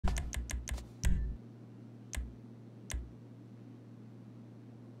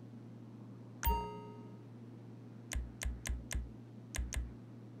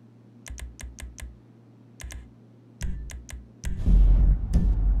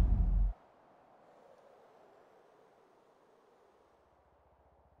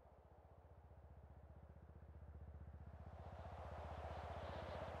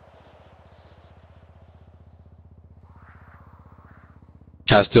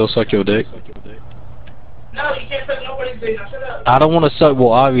Can I still suck your dick? No, you can't suck nobody's dick. Now shut up. I don't want to suck.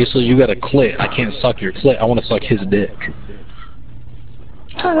 Well, obviously you got a clit. I can't suck your clit. I want to suck his dick.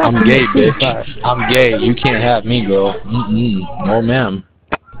 I'm gay, bitch. I'm gay. You can't have me, girl. No, ma'am.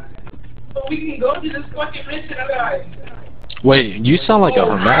 We can go to this fucking mission, guys. Wait, you sound like a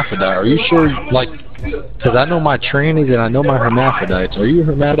hermaphrodite. Are you sure? Like, because I know my trannies and I know my hermaphrodites. Are you a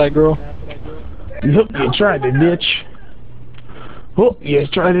hermaphrodite, girl? Yep, you tried it, bitch. Oh, you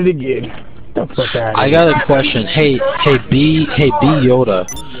tried it again. The fuck out of I here. got a question. Hey, B Yoda.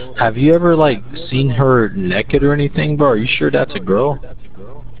 Have you ever like seen her naked or anything, bro? Are you sure that's a girl?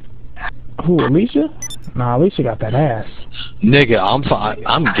 Who, Alicia? Nah, Alicia got that ass. Nigga, I'm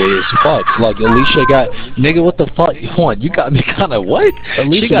gay as fuck. Like Alicia got nigga. What the fuck? Hold on, you got me kind of what?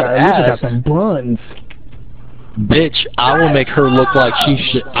 Alicia She got Alicia ass. got some buns. Bitch, I will make her look like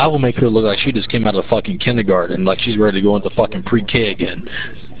I will make her look like she just came out of fucking kindergarten, like she's ready to go into fucking pre-K again.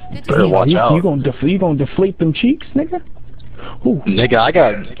 Better watch out. You gonna deflate them cheeks, nigga? Ooh. Nigga, I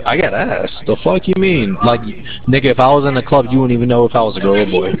got ass. The fuck you mean? Like, nigga, if I was in the club, you wouldn't even know if I was a girl or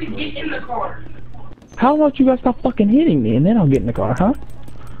boy. How about you guys stop fucking hitting me and then I'll get in the car, huh?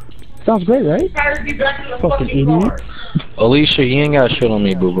 Sounds great, right? Fucking idiot. Alicia, you ain't got shit on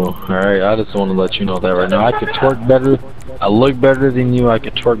me, boo-boo. Alright, I just want to let you know that right now. I could twerk better. I look better than you. I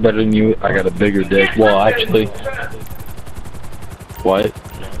could twerk better than you. I got a bigger dick. Well, actually... What?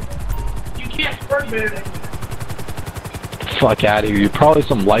 You can't twerk better than me. Fuck out of here. You're probably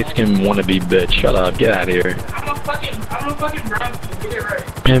some light-skinned wannabe bitch. Shut up. Get out of here. I'm a fucking brown skin. Get it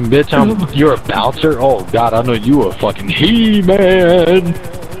right. And bitch, you're a bouncer? Oh god, I know you a fucking He-Man!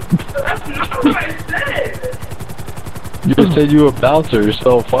 That's not what I said. You just said you a bouncer,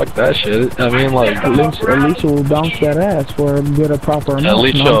 so fuck that shit. I mean, like, Alicia will bounce that ass for a good, a proper amount. at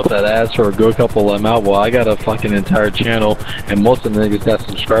least show up that ass for a good couple of them out. Well, I got a fucking entire channel, and most of the niggas that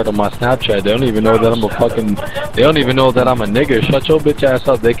subscribe to my Snapchat, they don't even know that I'm a fucking, they don't even know that I'm a nigga. Shut your bitch ass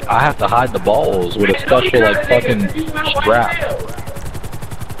up. I have to hide the balls with a special, like, fucking strap.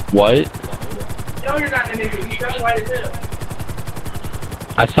 What? No, you're not a nigga. You sound white as hell.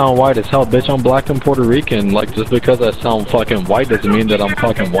 I sound white as hell, bitch. I'm black and Puerto Rican. Like, just because I sound fucking white doesn't mean that I'm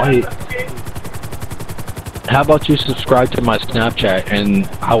fucking white. How about you subscribe to my Snapchat and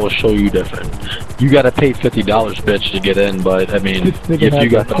I will show you different. You gotta pay $50, bitch, to get in, but I mean, if you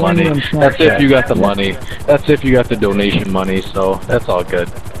got the money, that's if you got the money. That's if you got the donation money, so that's all good.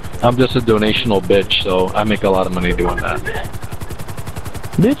 I'm just a donational bitch, so I make a lot of money doing that.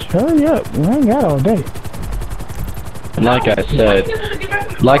 Bitch, hurry up. I ain't got all day. Like I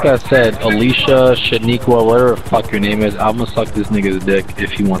said, Alicia, Shaniqua, whatever the fuck your name is, I'm gonna suck this nigga's dick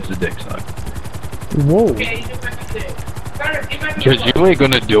if he wants his dick sucked. Whoa. Cause you ain't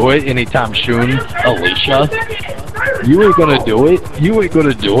gonna do it anytime soon, Alicia. You ain't gonna do it. You ain't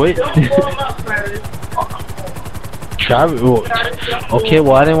gonna do it. Travis, okay,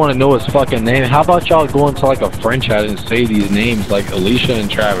 well I didn't want to know his fucking name. How about y'all go into like a French chat and say these names like Alicia and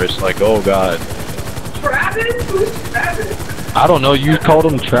Travis? Like, oh god. Travis? Who's Travis? I don't know. You called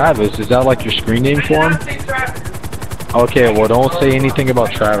him Travis. Is that like your screen name for him? Okay, well don't say anything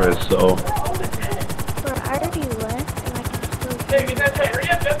about Travis. So.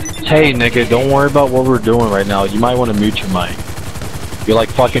 Hey nigga, don't worry about what we're doing right now. You might want to mute your mic. You're like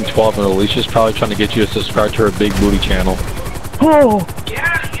fucking 12 and Alicia's probably trying to get you to subscribe to her big booty channel. Oh!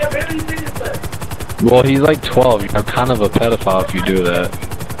 Yeah, barely did it. Well, he's like 12. You're kind of a pedophile if you do that.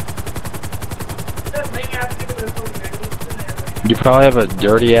 You probably have a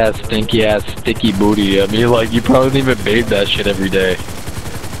dirty ass, stinky ass, sticky booty. I mean, like, you probably don't even bathe that shit every day.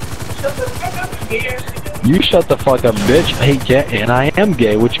 Shut the fuck up, gay ass nigga. You shut the fuck up, bitch. Hey, yeah, and I am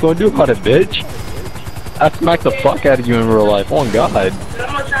gay. What you gonna do about it, bitch? I smack the fuck out of you in real life. Oh, God.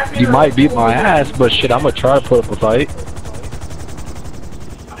 You might beat my ass, but shit, I'm gonna try to put up a fight.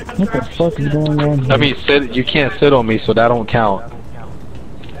 What the fuck is going on here? I mean, you can't sit on me, so that don't count.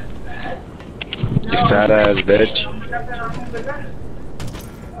 You fat ass bitch.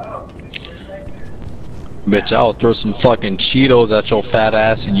 Bitch, I'll throw some fucking Cheetos at your fat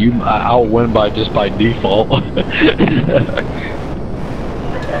ass and I'll win just by default.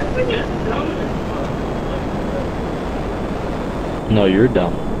 No, you're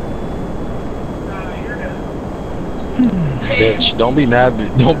dumb. Bitch, don't be mad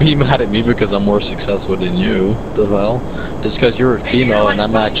at me because I'm more successful than you. The hell? Just because you're a female and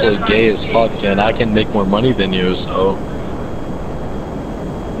I'm actually gay as fuck and I can make more money than you, so.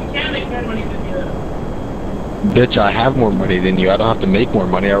 You can't make more money than you. Bitch, I have more money than you. I don't have to make more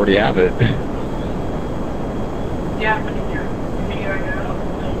money. I already have it. Yeah, but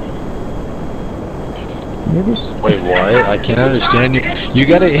niggas. Wait, what? I can't understand you. You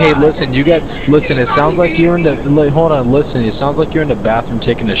gotta, hey, listen, listen, it sounds like you're in the, hold on, listen, it sounds like you're in the bathroom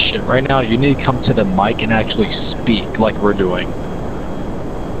taking a shit right now. You need to come to the mic and actually speak like we're doing.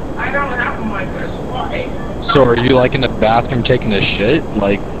 I don't have a mic, that's why. So are you like in the bathroom taking a shit?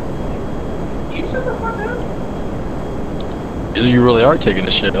 Like, You shut the fuck up. you really are taking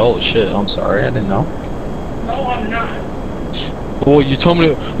a shit. Oh shit, I'm sorry, I didn't know. No, I'm not. Well, you told me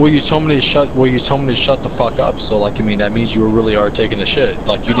to shut the fuck up. So, like, I mean, that means you really are taking a shit.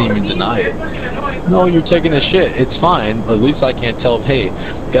 Like, you didn't even deny it. No, you're taking a shit. It's fine. At least I can't tell. Hey,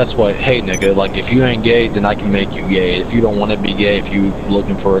 guess what? Hey, nigga. Like, if you ain't gay, then I can make you gay. If you don't want to be gay, if you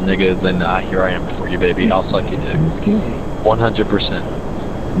looking for a nigga, then here I am for you, baby. I'll suck your dick.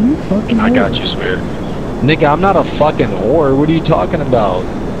 100%. I got you, swear. Nigga, I'm not a fucking whore. What are you talking about?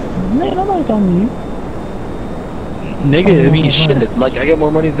 Man, nobody's on you. Nigga, I mean, shit, like, I got more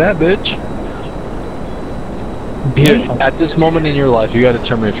money than that, bitch. Here, at this moment in your life, you gotta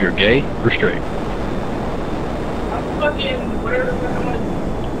determine if you're gay or straight. I'm fucking, whatever the fuck I'm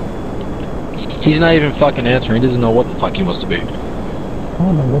like. He's not even fucking answering, he doesn't know what the fuck he wants to be. I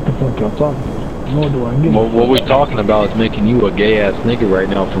don't know what the fuck y'all talking about. Nor do I get What we're talking about is making you a gay-ass nigga right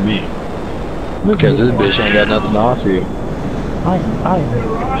now for me. Because this bitch ain't got nothing to offer you.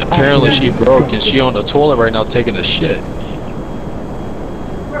 Apparently she broke and she on the toilet right now taking a shit.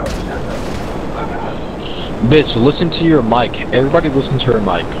 Bitch, listen to your mic. Everybody listen to her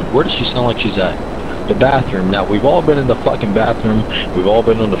mic. Where does she sound like she's at? The bathroom. Now, we've all been in the fucking bathroom. We've all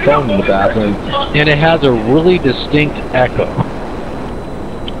been on the phone in the bathroom. And it has a really distinct echo.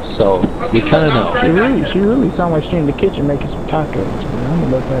 So, we kind of know. She really sounds like she's in the kitchen making some tacos. I'm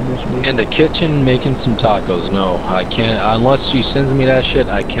gonna let that bitch be. In the kitchen making some tacos. No, I can't. Unless she sends me that shit,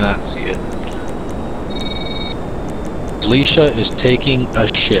 I cannot see it. Alicia is taking a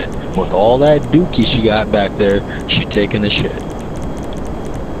shit. With all that dookie she got back there, she's taking a shit.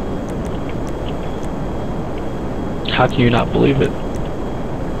 How can you not believe it?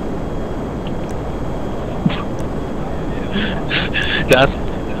 That's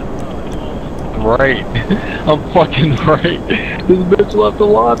right. I'm fucking right. This bitch left the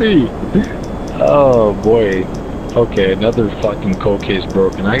lobby. Oh boy. Okay, another fucking cold case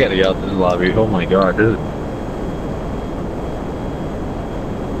broken. I gotta get out this lobby. Oh my god, this is